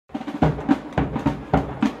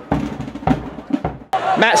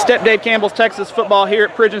Matt Stepp, Dave Campbell's Texas football here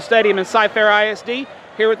at Pridgeon Stadium in Cyfair ISD.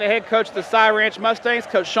 Here with the head coach of the Cypress Ranch Mustangs,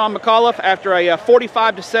 Coach Sean McAuliffe, after a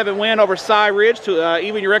 45-7 win over Cypress Ridge to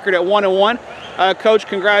even your record at 1-1. Coach,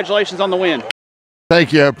 congratulations on the win.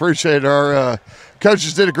 Thank you. I appreciate it. Our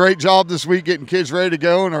coaches did a great job this week getting kids ready to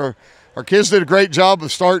go, and our kids did a great job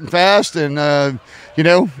of starting fast and, you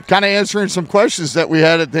know, kind of answering some questions that we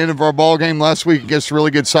had at the end of our ball game last week against a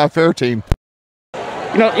really good Cyfair team.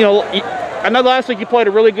 I know last week you played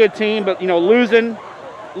a really good team, but, losing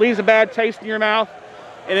leaves a bad taste in your mouth.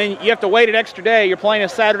 And then you have to wait an extra day. You're playing a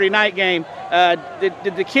Saturday night game.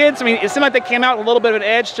 Did the kids, it seemed like they came out with a little bit of an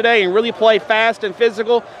edge today and really played fast and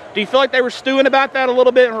physical. Do you feel like they were stewing about that a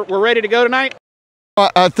little bit and were ready to go tonight?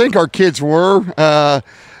 I think our kids were.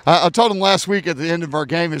 I told them last week at the end of our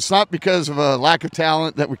game, it's not because of a lack of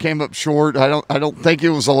talent that we came up short. I don't think it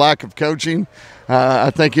was a lack of coaching. I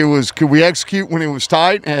think it was, could we execute when it was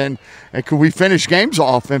tight, and could we finish games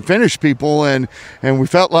off and finish people, and we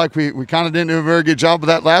felt like we kind of didn't do a very good job of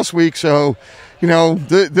that last week. So,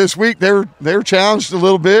 this week they were challenged a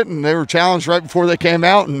little bit, and they were challenged right before they came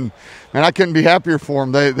out, and I couldn't be happier for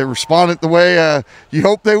them. They responded the way you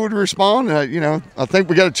hope they would respond. I think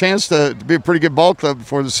we got a chance to be a pretty good ball club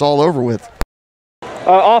before this is all over with.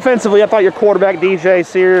 Offensively, I thought your quarterback, DJ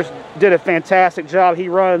Sears, did a fantastic job. He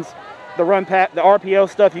runs the the RPO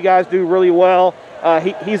stuff you guys do really well.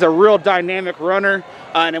 He's a real dynamic runner,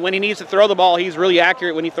 and when he needs to throw the ball, he's really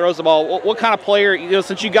accurate when he throws the ball. What kind of player,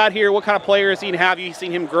 since you got here, what kind of player is he, and have you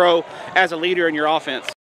seen him grow as a leader in your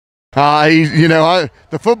offense? The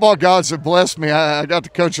football gods have blessed me. I got to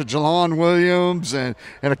coach a Jalon Williams and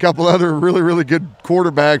a couple other really, really good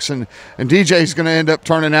quarterbacks, and DJ's going to end up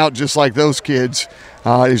turning out just like those kids.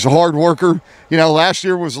 He's a hard worker. Last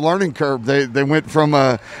year was a learning curve. They went from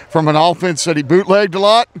an offense that he bootlegged a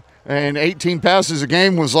lot, and 18 passes a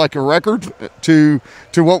game was like a record, to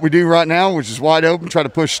what we do right now, which is wide open, try to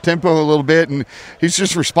push tempo a little bit, and he's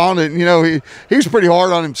just responded. He was pretty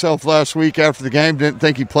hard on himself last week after the game. Didn't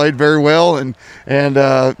think he played very well, and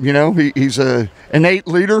he's an innate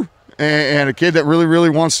leader and a kid that really, really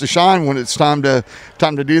wants to shine when it's time to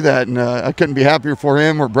do that. And I couldn't be happier for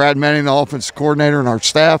him or Brad Manning, the offensive coordinator, and our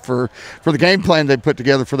staff for the game plan they put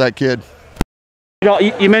together for that kid.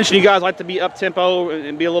 You mentioned you guys like to be up-tempo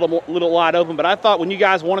and be a little wide open, but I thought when you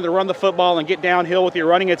guys wanted to run the football and get downhill with your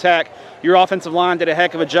running attack, your offensive line did a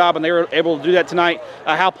heck of a job, and they were able to do that tonight.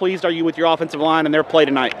 How pleased are you with your offensive line and their play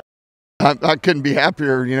tonight? I couldn't be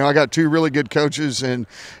happier. I got two really good coaches, and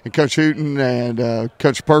Coach Hooten and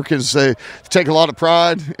Coach Perkins. They take a lot of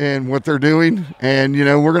pride in what they're doing, and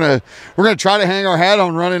we're gonna try to hang our hat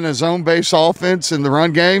on running a zone-based offense in the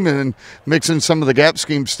run game and mixing some of the gap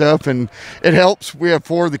scheme stuff, and it helps. We have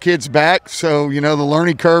 4 of the kids back, so the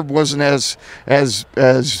learning curve wasn't as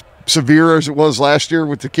severe as it was last year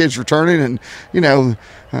with the kids returning. And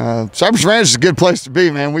Cypress Ranch is a good place to be,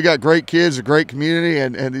 man. We got great kids, a great community,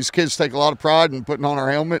 and these kids take a lot of pride in putting on our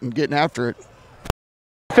helmet and getting after it.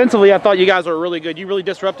 Defensively, I thought you guys were really good. You really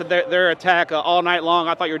disrupted their attack all night long.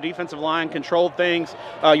 I thought your defensive line controlled things.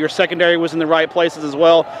 Your secondary was in the right places as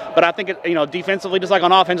well. But I think, defensively, just like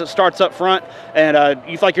on offense, it starts up front. And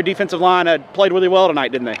you feel like your defensive line played really well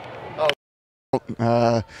tonight, didn't they?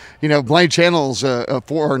 Blaine Channel's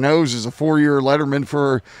for our nose is a 4-year letterman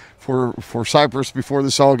for Cypress before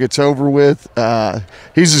this all gets over with.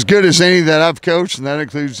 He's as good as any that I've coached, and that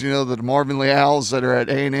includes the Marvin Leals that are at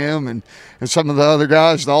A&M and some of the other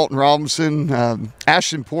guys, Dalton Robinson.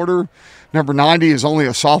 Ashton Porter, number 90, is only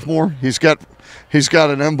a sophomore. He's got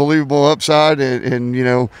an unbelievable upside,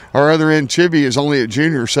 and our other end, Chibi, is only a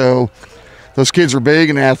junior. So those kids are big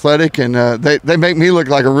and athletic, and they make me look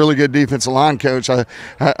like a really good defensive line coach.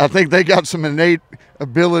 I think they got some innate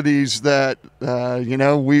abilities that,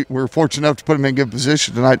 we're fortunate enough to put them in good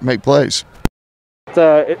position tonight to make plays.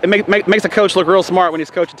 It makes a coach look real smart when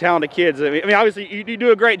he's coaching talented kids. Obviously, you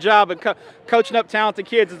do a great job, but coaching up talented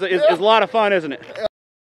kids is a lot of fun, isn't it?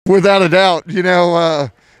 Without a doubt.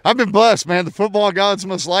 I've been blessed, man. The football gods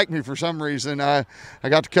must like me for some reason. I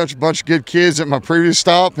got to coach a bunch of good kids at my previous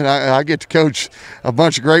stop, and I get to coach a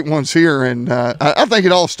bunch of great ones here. And I think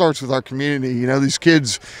it all starts with our community. These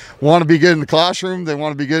kids want to be good in the classroom. They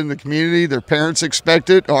want to be good in the community. Their parents expect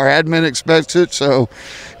it. Our admin expects it. So,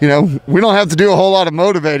 we don't have to do a whole lot of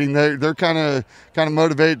motivating. They're kind of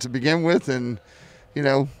motivated to begin with, and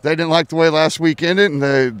they didn't like the way last week ended, and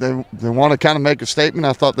they want to kind of make a statement.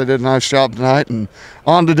 I thought they did a nice job tonight, and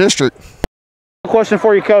on to district. Question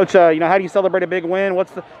for you, Coach. How do you celebrate a big win?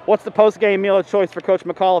 What's the post-game meal of choice for Coach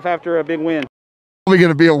McAuliffe after a big win? probably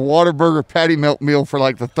going to be a Whataburger patty melt meal for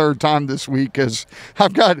like the 3rd time this week, because I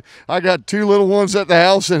got 2 little ones at the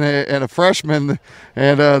house and a freshman,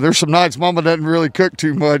 and there's some nights Mama doesn't really cook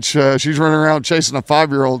too much. She's running around chasing a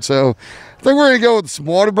 5-year-old, so I think we're going to go with some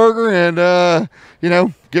Whataburger and you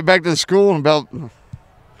know, get back to the school in about, I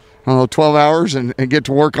don't know, 12 hours and get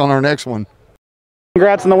to work on our next one.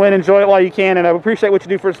 Congrats on the win. Enjoy it while you can, and I appreciate what you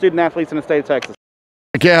do for student athletes in the state of Texas.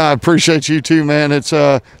 Yeah, I appreciate you too, man. It's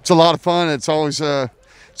a lot of fun. It's always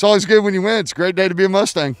good when you win. It's a great day to be a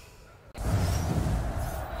Mustang.